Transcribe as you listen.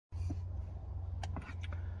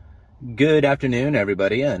Good afternoon,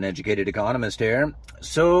 everybody. An educated economist here.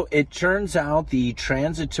 So it turns out the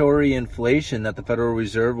transitory inflation that the Federal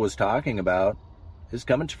Reserve was talking about is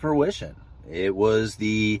coming to fruition. It was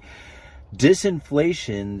the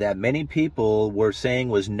disinflation that many people were saying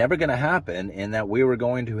was never going to happen and that we were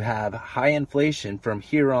going to have high inflation from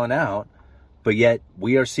here on out. But yet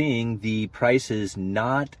we are seeing the prices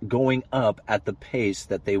not going up at the pace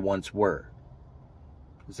that they once were.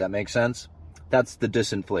 Does that make sense? That's the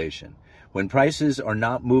disinflation. When prices are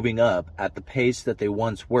not moving up at the pace that they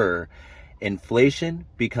once were, inflation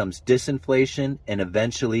becomes disinflation and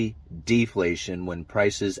eventually deflation when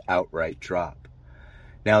prices outright drop.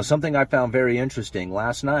 Now, something I found very interesting,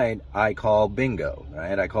 last night I called bingo,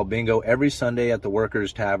 right? I call bingo every Sunday at the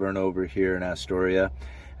Workers Tavern over here in Astoria.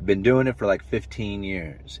 I've been doing it for like 15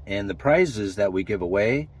 years. And the prizes that we give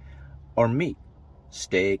away are meat,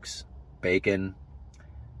 steaks, bacon.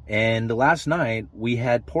 And last night we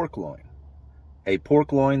had pork loin. A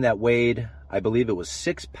pork loin that weighed, I believe it was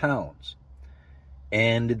 6 pounds.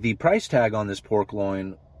 And the price tag on this pork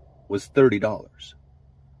loin was $30.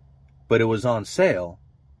 But it was on sale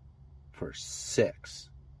for $6.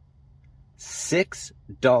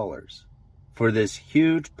 $6 for this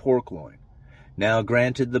huge pork loin. Now,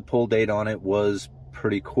 granted, the pull date on it was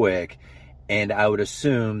pretty quick, and I would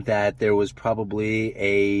assume that there was probably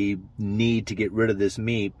a need to get rid of this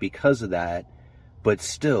meat because of that. But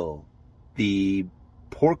still, the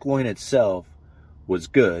pork loin itself was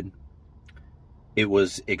good. It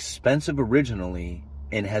was expensive originally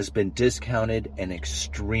and has been discounted an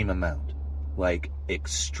extreme amount, like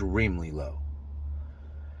extremely low.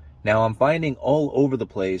 Now, I'm finding all over the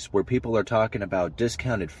place where people are talking about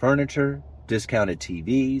discounted furniture, discounted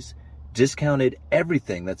TVs, discounted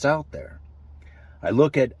everything that's out there. I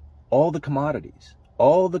look at all the commodities.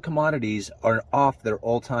 All the commodities are off their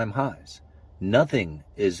all-time highs. Nothing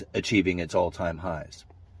is achieving its all-time highs.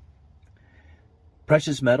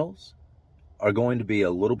 Precious metals are going to be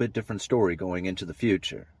a little bit different story going into the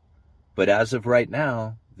future. But as of right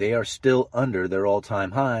now, they are still under their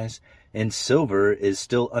all-time highs, and silver is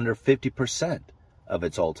still under 50% of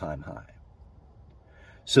its all-time high.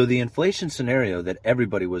 So the inflation scenario that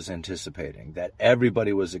everybody was anticipating, that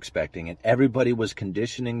everybody was expecting, and everybody was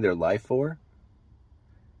conditioning their life for,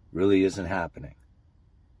 really isn't happening.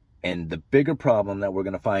 And the bigger problem that we're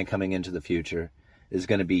going to find coming into the future is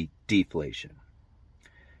going to be deflation.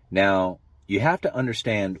 Now, you have to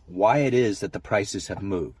understand why it is that the prices have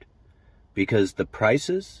moved. Because the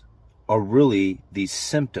prices are really the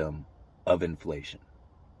symptom of inflation.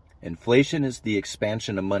 Inflation is the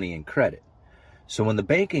expansion of money and credit. So when the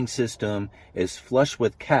banking system is flush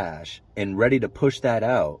with cash and ready to push that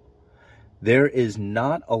out, there is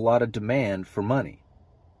not a lot of demand for money,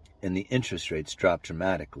 and the interest rates drop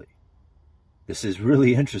dramatically. This is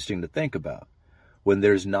really interesting to think about. When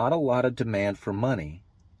there's not a lot of demand for money,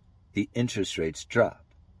 the interest rates drop.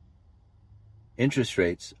 Interest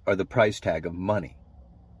rates are the price tag of money.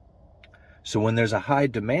 So when there's a high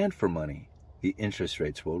demand for money, the interest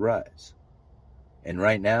rates will rise. And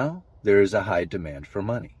right now, there is a high demand for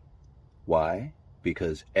money. Why?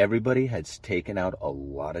 Because everybody has taken out a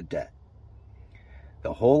lot of debt.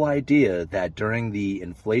 The whole idea that during the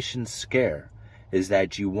inflation scare is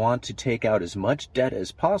that you want to take out as much debt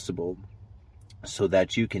as possible so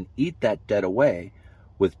that you can eat that debt away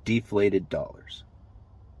with deflated dollars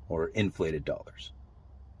or inflated dollars.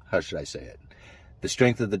 How should I say it? The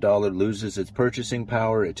strength of the dollar loses its purchasing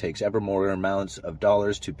power. It takes ever more amounts of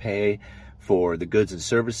dollars to pay for the goods and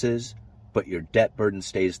services, but your debt burden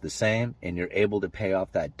stays the same and you're able to pay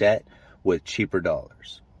off that debt with cheaper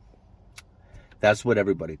dollars. That's what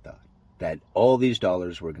everybody thought, that all these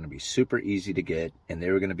dollars were going to be super easy to get and they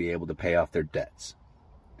were going to be able to pay off their debts.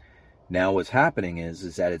 Now what's happening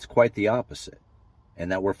is that it's quite the opposite,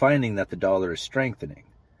 and that we're finding that the dollar is strengthening.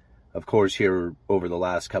 Of course, here over the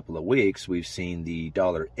last couple of weeks, we've seen the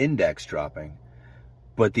dollar index dropping,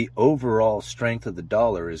 but the overall strength of the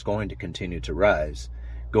dollar is going to continue to rise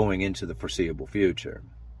going into the foreseeable future.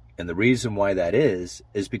 And the reason why that is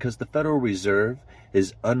because the Federal Reserve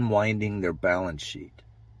is unwinding their balance sheet.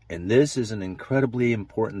 And this is an incredibly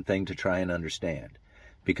important thing to try and understand,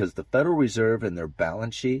 because the Federal Reserve and their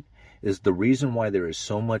balance sheet is the reason why there is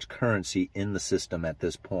so much currency in the system at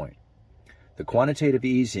this point. The quantitative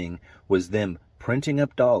easing was them printing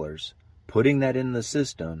up dollars, putting that in the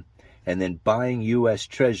system, and then buying U.S.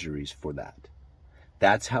 treasuries for that.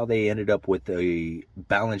 That's how they ended up with a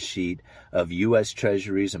balance sheet of U.S.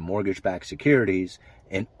 treasuries and mortgage-backed securities,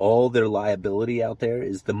 and all their liability out there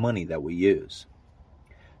is the money that we use.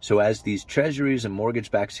 So as these treasuries and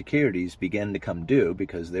mortgage-backed securities begin to come due,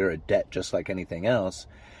 because they're a debt just like anything else,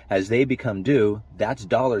 as they become due, that's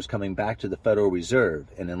dollars coming back to the Federal Reserve.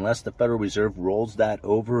 And unless the Federal Reserve rolls that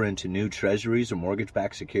over into new treasuries or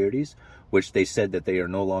mortgage-backed securities, which they said that they are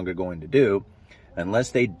no longer going to do, unless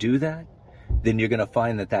they do that, then you're going to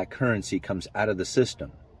find that that currency comes out of the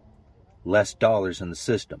system. Less dollars in the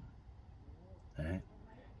system. Right?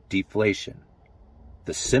 Deflation.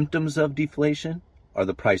 The symptoms of deflation are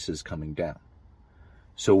the prices coming down.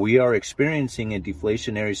 So we are experiencing a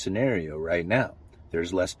deflationary scenario right now.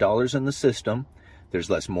 There's less dollars in the system. There's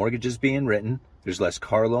less mortgages being written. There's less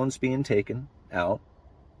car loans being taken out.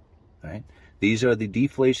 Right? These are the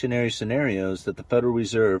deflationary scenarios that the Federal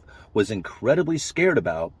Reserve was incredibly scared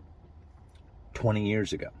about 20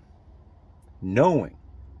 years ago. Knowing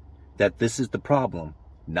that this is the problem,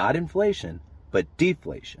 not inflation, but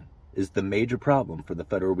deflation is the major problem for the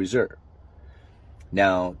Federal Reserve.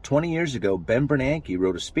 Now, 20 years ago, Ben Bernanke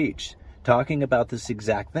wrote a speech talking about this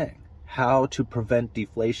exact thing, how to prevent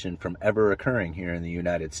deflation from ever occurring here in the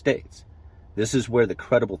United States. This is where the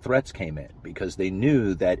credible threats came in, because they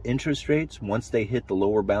knew that interest rates, once they hit the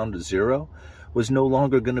lower bound of zero, was no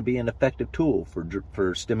longer going to be an effective tool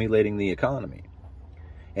for stimulating the economy.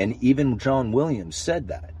 And even John Williams said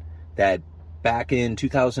that back in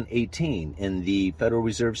 2018 in the Federal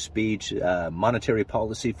Reserve speech, Monetary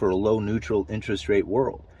Policy for a Low Neutral Interest Rate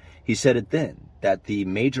World. He said it then, that the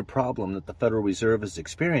major problem that the Federal Reserve is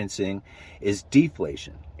experiencing is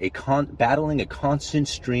deflation, battling a constant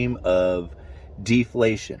stream of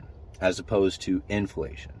deflation as opposed to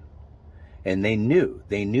inflation. And they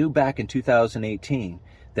knew back in 2018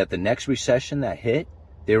 that the next recession that hit,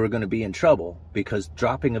 they were going to be in trouble because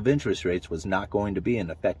dropping of interest rates was not going to be an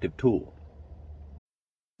effective tool.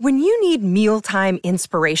 When you need mealtime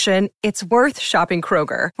inspiration, it's worth shopping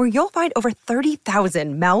Kroger, where you'll find over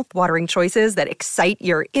 30,000 mouth-watering choices that excite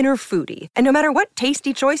your inner foodie. And no matter what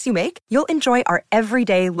tasty choice you make, you'll enjoy our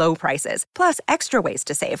everyday low prices, plus extra ways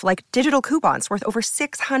to save, like digital coupons worth over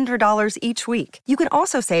 $600 each week. You can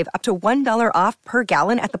also save up to $1 off per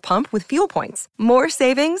gallon at the pump with fuel points. More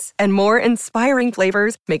savings and more inspiring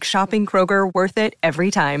flavors make shopping Kroger worth it every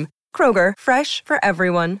time. Kroger, fresh for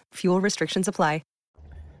everyone. Fuel restrictions apply.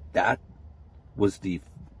 That was the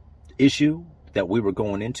issue that we were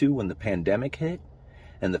going into when the pandemic hit.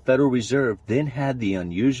 And the Federal Reserve then had the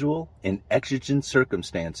unusual and exigent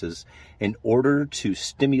circumstances in order to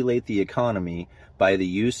stimulate the economy by the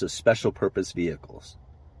use of special purpose vehicles.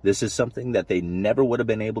 This is something that they never would have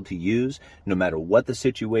been able to use, no matter what the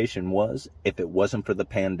situation was, if it wasn't for the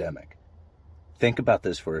pandemic. Think about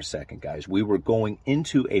this for a second, guys. We were going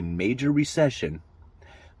into a major recession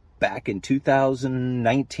back in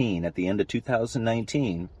 2019, at the end of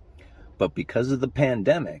 2019, but because of the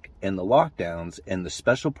pandemic and the lockdowns and the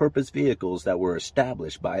special purpose vehicles that were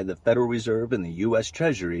established by the Federal Reserve and the U.S.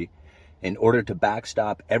 Treasury in order to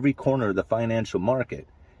backstop every corner of the financial market,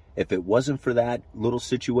 if it wasn't for that little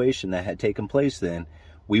situation that had taken place then,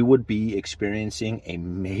 we would be experiencing a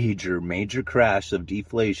major crash of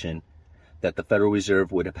deflation that the Federal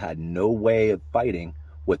Reserve would have had no way of fighting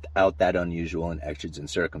without that unusual and exigent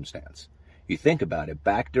circumstance. You think about it,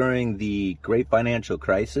 back during the Great Financial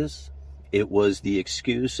Crisis, it was the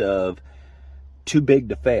excuse of too big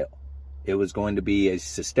to fail. It was going to be a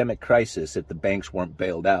systemic crisis if the banks weren't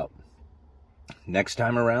bailed out. Next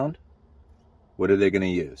time around, what are they going to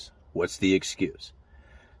use? What's the excuse?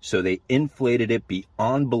 So they inflated it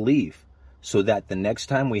beyond belief so that the next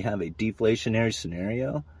time we have a deflationary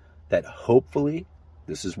scenario, that hopefully,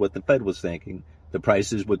 this is what the Fed was thinking, the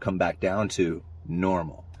prices would come back down to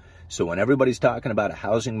normal. So when everybody's talking about a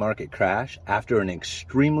housing market crash, after an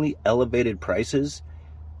extremely elevated prices,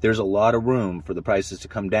 there's a lot of room for the prices to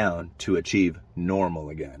come down to achieve normal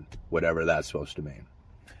again, whatever that's supposed to mean.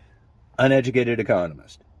 Uneducated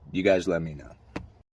economist. You guys let me know.